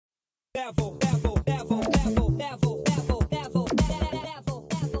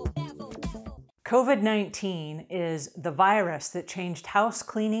COVID-19 is the virus that changed house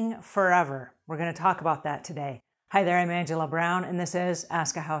cleaning forever. We're going to talk about that today. Hi there, I'm Angela Brown, and this is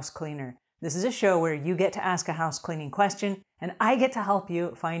Ask a House Cleaner. This is a show where you get to ask a house cleaning question, and I get to help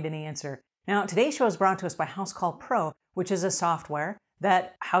you find an answer. Now, today's show is brought to us by House Call Pro, which is a software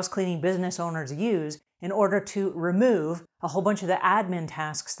that house cleaning business owners use in order to remove a whole bunch of the admin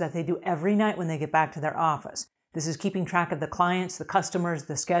tasks that they do every night when they get back to their office. This is keeping track of the clients, the customers,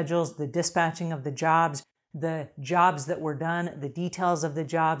 the schedules, the dispatching of the jobs that were done, the details of the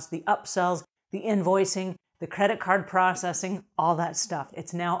jobs, the upsells, the invoicing, the credit card processing, all that stuff.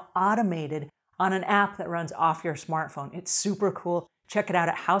 It's now automated on an app that runs off your smartphone. It's super cool. Check it out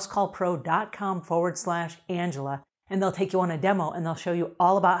at housecallpro.com/Angela, and they'll take you on a demo and they'll show you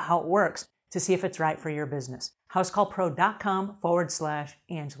all about how it works to see if it's right for your business.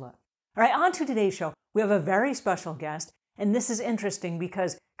 housecallpro.com/Angela. All right, on to today's show. We have a very special guest, and this is interesting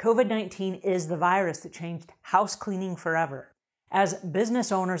because COVID-19 is the virus that changed house cleaning forever. As business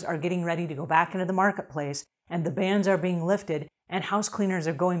owners are getting ready to go back into the marketplace and the bans are being lifted and house cleaners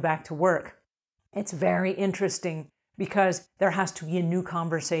are going back to work, it's very interesting because there has to be a new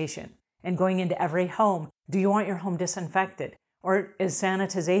conversation. And going into every home, do you want your home disinfected? Or is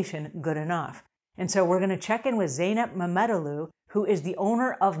sanitization good enough? And so we're going to check in with Zeynep Mehmetoglu, who is the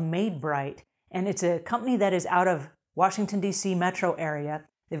owner of Maid Bright. And it's a company that is out of Washington, D.C. metro area.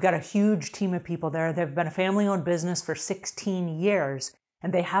 They've got a huge team of people there. They've been a family-owned business for 16 years,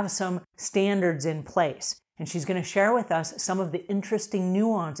 and they have some standards in place. And she's going to share with us some of the interesting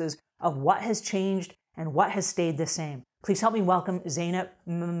nuances of what has changed and what has stayed the same. Please help me welcome Zeynep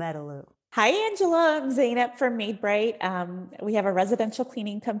Mehmetoglu. Hi, Angela. I'm Zeynep from Maid Bright. We have a residential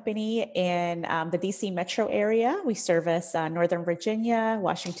cleaning company in the DC metro area. We service Northern Virginia,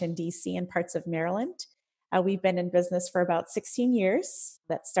 Washington, DC, and parts of Maryland. We've been in business for about 16 years.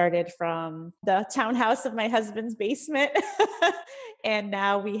 That started from the townhouse of my husband's basement. And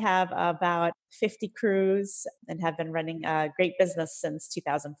now we have about 50 crews and have been running a great business since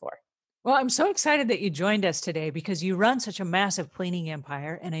 2004. Well, I'm so excited that you joined us today because you run such a massive cleaning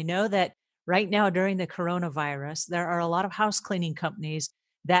empire. And I know that right now during the coronavirus, there are a lot of house cleaning companies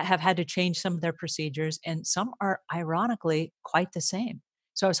that have had to change some of their procedures, and some are ironically quite the same.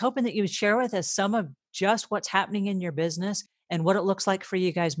 So I was hoping that you would share with us some of just what's happening in your business and what it looks like for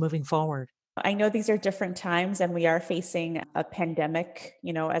you guys moving forward. I know these are different times and we are facing a pandemic,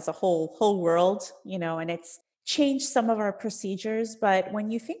 as a whole world, and it's changed some of our procedures. But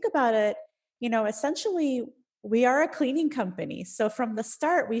when you think about it, essentially we are a cleaning company. So from the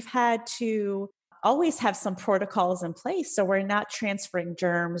start, we've had to always have some protocols in place. So we're not transferring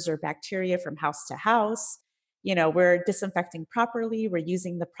germs or bacteria from house to house. We're disinfecting properly. We're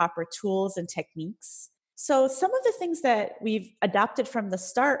using the proper tools and techniques. So some of the things that we've adopted from the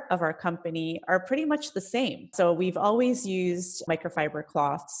start of our company are pretty much the same. So we've always used microfiber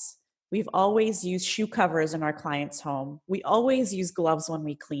cloths. We've always used shoe covers in our client's home. We always use gloves when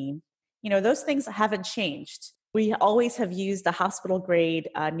we clean. Those things haven't changed. We always have used the hospital grade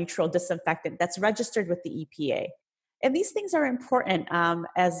neutral disinfectant that's registered with the EPA. And these things are important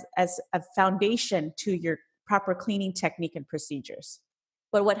as a foundation to your proper cleaning technique and procedures.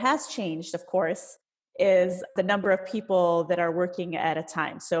 But what has changed, of course, is the number of people that are working at a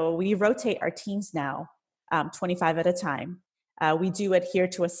time. So we rotate our teams now, 25 at a time. We do adhere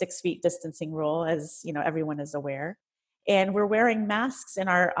to a 6 feet distancing rule, as everyone is aware. And we're wearing masks, and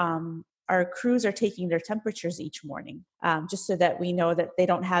our crews are taking their temperatures each morning, just so that we know that they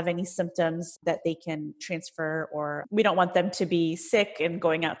don't have any symptoms that they can transfer, or we don't want them to be sick and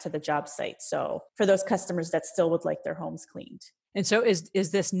going out to the job site. So for those customers that still would like their homes cleaned. And so is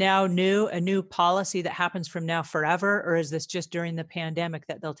this now a new policy that happens from now forever, or is this just during the pandemic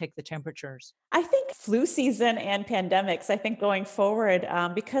that they'll take the temperatures? I think flu season and pandemics, I think going forward,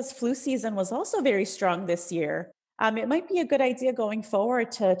 because flu season was also very strong this year, it might be a good idea going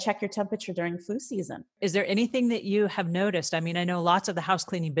forward to check your temperature during flu season. Is there anything that you have noticed? I mean, I know lots of the house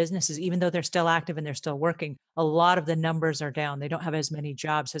cleaning businesses, even though they're still active and they're still working, a lot of the numbers are down. They don't have as many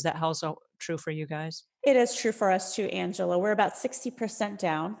jobs. Is that also true for you guys? It is true for us too, Angela. We're about 60%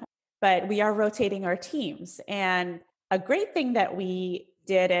 down, but we are rotating our teams. And a great thing that we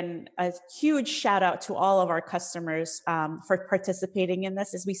did, and a huge shout out to all of our customers for participating in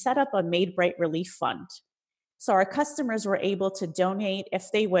this, is we set up a Maid Bright Relief Fund. So our customers were able to donate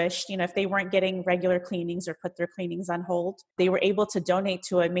if they wished, if they weren't getting regular cleanings or put their cleanings on hold, they were able to donate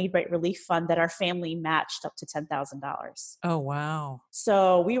to a Maid Bright Relief Fund that our family matched up to $10,000. Oh, wow.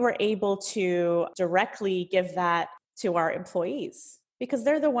 So we were able to directly give that to our employees. because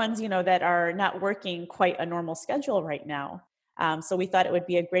they're the ones, that are not working quite a normal schedule right now. So we thought it would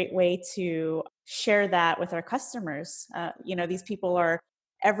be a great way to share that with our customers. These people are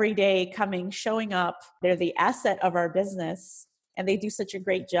every day coming, showing up. They're the asset of our business, and they do such a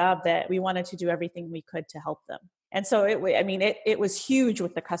great job that we wanted to do everything we could to help them. And so it was huge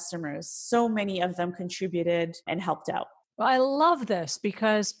with the customers. So many of them contributed and helped out. Well, I love this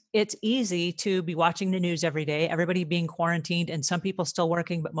because it's easy to be watching the news every day, everybody being quarantined and some people still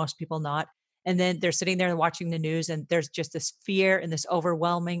working, but most people not. And then they're sitting there watching the news and there's just this fear and this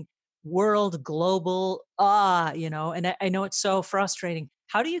overwhelming world global, and I know it's so frustrating.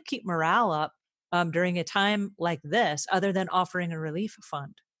 How do you keep morale up during a time like this, other than offering a relief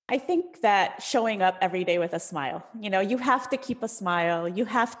fund? I think that showing up every day with a smile, you have to keep a smile, you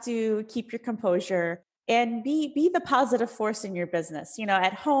have to keep your composure and be the positive force in your business,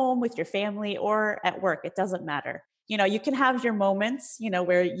 at home with your family or at work, it doesn't matter. You can have your moments,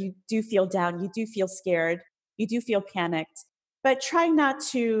 where you do feel down, you do feel scared, you do feel panicked, but try not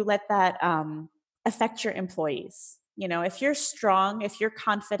to let that affect your employees. If you're strong, if you're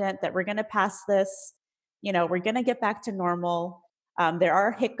confident that we're going to pass this, we're going to get back to normal. There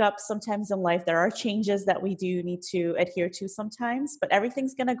are hiccups sometimes in life. There are changes that we do need to adhere to sometimes, but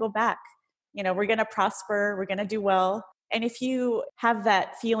everything's going to go back. We're going to prosper. We're going to do well. And if you have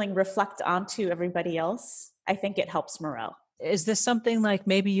that feeling reflect onto everybody else, I think it helps morale. Is this something like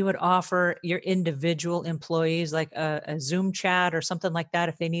maybe you would offer your individual employees like a Zoom chat or something like that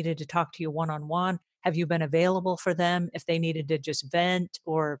if they needed to talk to you one-on-one? Have you been available for them if they needed to just vent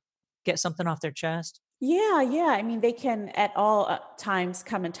or get something off their chest? Yeah, yeah. I mean, they can at all times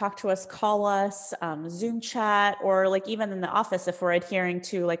come and talk to us, call us, Zoom chat, or like even in the office, if we're adhering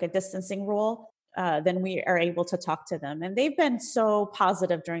to like a distancing rule, then we are able to talk to them. And they've been so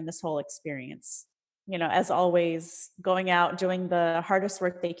positive during this whole experience. As always, going out, doing the hardest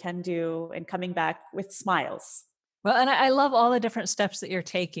work they can do, and coming back with smiles. Well, and I love all the different steps that you're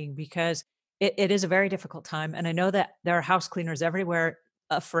taking because it is a very difficult time. And I know that there are house cleaners everywhere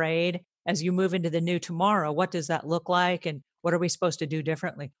afraid as you move into the new tomorrow. What does that look like? And what are we supposed to do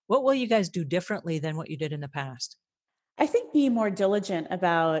differently? What will you guys do differently than what you did in the past? I think be more diligent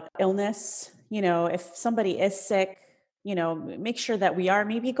about illness. If somebody is sick, make sure that we are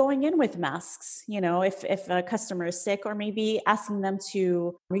maybe going in with masks, if a customer is sick, or maybe asking them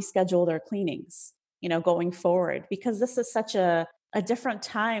to reschedule their cleanings, going forward, because this is such a different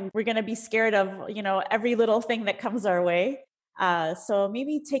time. We're going to be scared of, every little thing that comes our way. So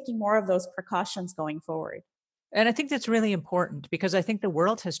maybe taking more of those precautions going forward. And I think that's really important because I think the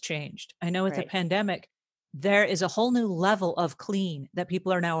world has changed. I know with the Right. pandemic, there is a whole new level of clean that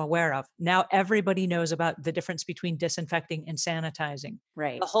people are now aware of. Now everybody knows about the difference between disinfecting and sanitizing.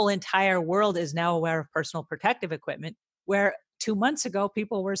 Right. The whole entire world is now aware of personal protective equipment, where 2 months ago,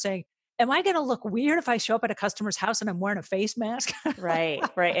 people were saying, am I going to look weird if I show up at a customer's house and I'm wearing a face mask? Right,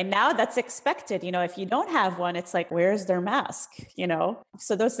 right. And now that's expected. If you don't have one, it's like, where's their mask?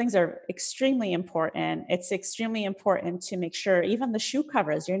 So those things are extremely important. It's extremely important to make sure even the shoe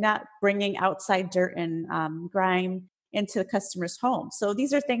covers, you're not bringing outside dirt and grime into the customer's home. So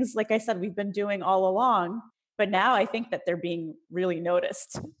these are things, like I said, we've been doing all along, but now I think that they're being really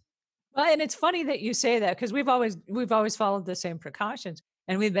noticed. Well, and it's funny that you say that because we've always followed the same precautions,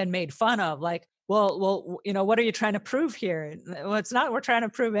 and we've been made fun of. Like, well, what are you trying to prove here? Well, it's not. We're trying to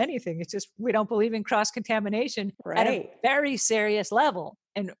prove anything. It's just we don't believe in cross contamination at a Right, very serious level,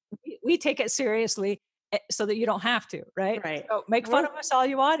 and we take it seriously so that you don't have to. Right? right. So make fun We're of us all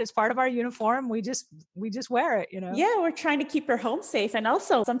you want. It's part of our uniform. We just wear it. Yeah, we're trying to keep your home safe. And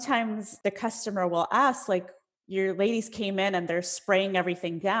also sometimes the customer will ask, like, your ladies came in and they're spraying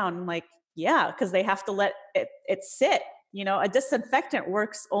everything down. I'm like, yeah, because they have to let it sit. A disinfectant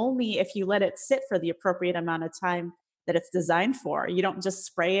works only if you let it sit for the appropriate amount of time that it's designed for. You don't just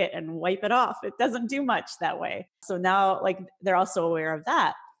spray it and wipe it off. It doesn't do much that way. So now, like, they're also aware of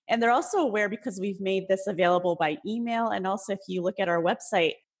that. And they're also aware because we've made this available by email. And also, if you look at our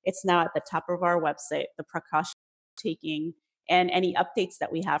website, it's now at the top of our website, the precaution taking and any updates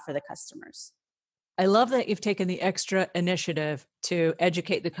that we have for the customers. I love that you've taken the extra initiative to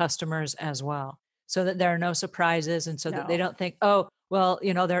educate the customers as well, so that there are no surprises and so that they No. don't think, "Oh, well,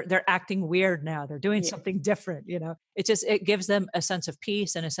 they're acting weird now. They're doing Yeah, something different." It gives them a sense of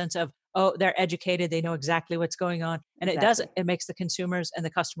peace and a sense of, "Oh, they're educated. They know exactly what's going on." And exactly. it makes the consumers and the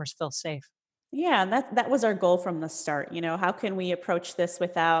customers feel safe. Yeah, and that was our goal from the start. How can we approach this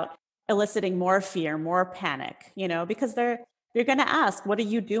without eliciting more fear, more panic? Because they're going to ask, "What are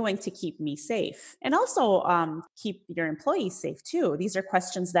you doing to keep me safe?" And also keep your employees safe too. These are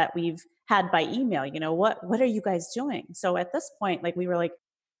questions that we've had by email. What are you guys doing? So at this point, like we were like,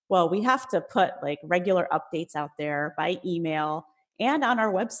 well, we have to put like regular updates out there by email and on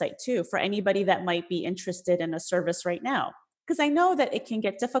our website too for anybody that might be interested in a service right now. Because I know that it can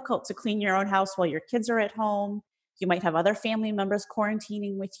get difficult to clean your own house while your kids are at home. You might have other family members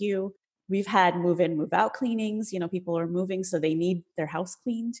quarantining with you. We've had move in, move out cleanings. People are moving, so they need their house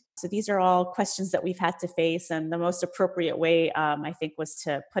cleaned. So these are all questions that we've had to face. And the most appropriate way, I think, was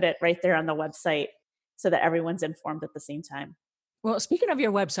to put it right there on the website so that everyone's informed at the same time. Well, speaking of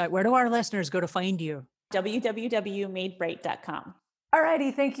your website, where do our listeners go to find you? www.maidbright.com.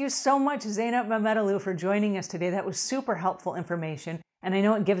 Alrighty, thank you so much, Zeynep Mehmetoglu, for joining us today. That was super helpful information, and I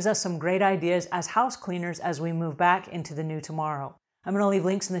know it gives us some great ideas as house cleaners as we move back into the new tomorrow. I'm going to leave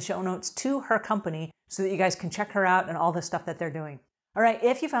links in the show notes to her company so that you guys can check her out and all the stuff that they're doing. All right,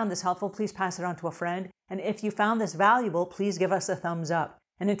 if you found this helpful, please pass it on to a friend, and if you found this valuable, please give us a thumbs up.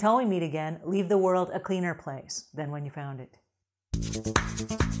 And until we meet again, leave the world a cleaner place than when you found it.